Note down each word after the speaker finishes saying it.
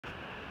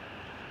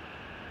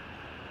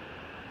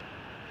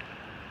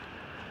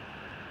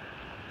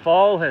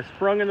Fall has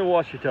sprung in the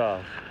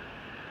Ouachitas.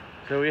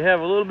 So we have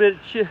a little bit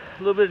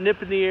of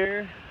nip in the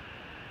air.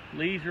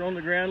 Leaves are on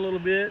the ground a little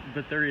bit,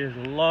 but there is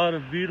a lot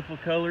of beautiful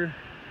color,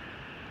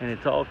 and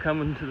it's all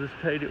coming to the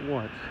state at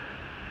once.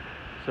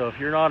 So if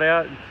you're not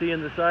out and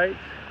seeing the sights,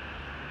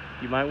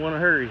 you might want to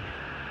hurry.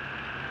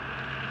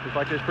 Just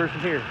like this person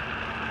here.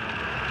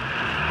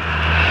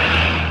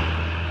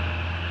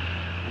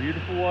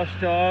 Beautiful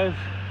Ouachitas.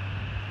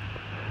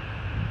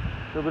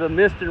 A little bit of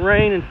mist and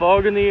rain and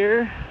fog in the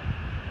air,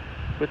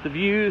 but the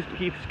views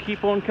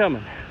keep on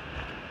coming.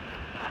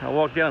 I'll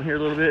walk down here a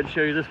little bit and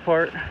show you this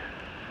part.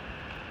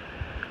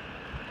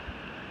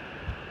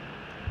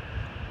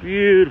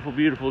 Beautiful,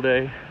 beautiful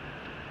day.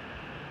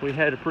 We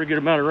had a pretty good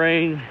amount of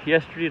rain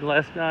yesterday and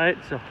last night,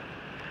 so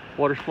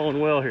water's flowing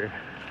well here.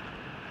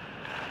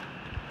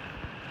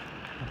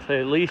 I'd say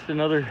at least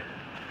another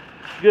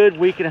good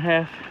week and a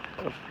half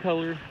of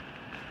color,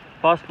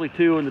 possibly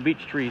 2 when the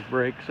beech trees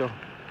break. So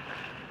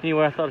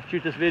anyway, I thought I'd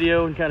shoot this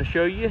video and kind of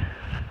show you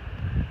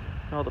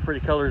all the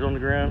pretty colors on the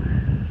ground.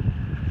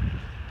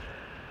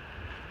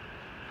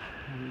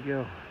 There you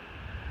go.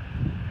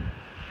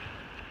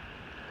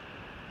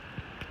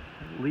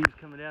 Leaves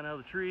coming down out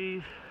of the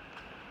trees.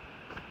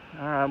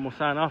 All right, I'm gonna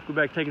sign off, go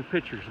back taking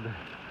pictures. But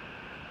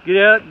get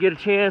out, get a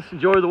chance,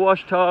 enjoy the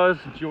Ouachitas,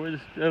 enjoy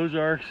the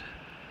Ozarks,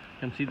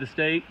 come see the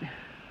state.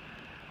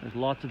 There's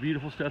lots of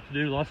beautiful stuff to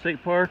do, lots of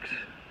state parks.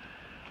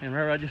 And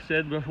remember I just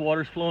said the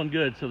water's flowing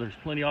good, so there's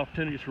plenty of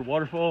opportunities for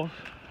waterfalls.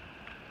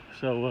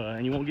 So,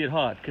 and you won't get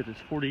hot because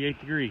it's 48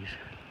 degrees.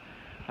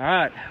 All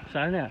right, I'm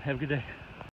signing out. Have a good day.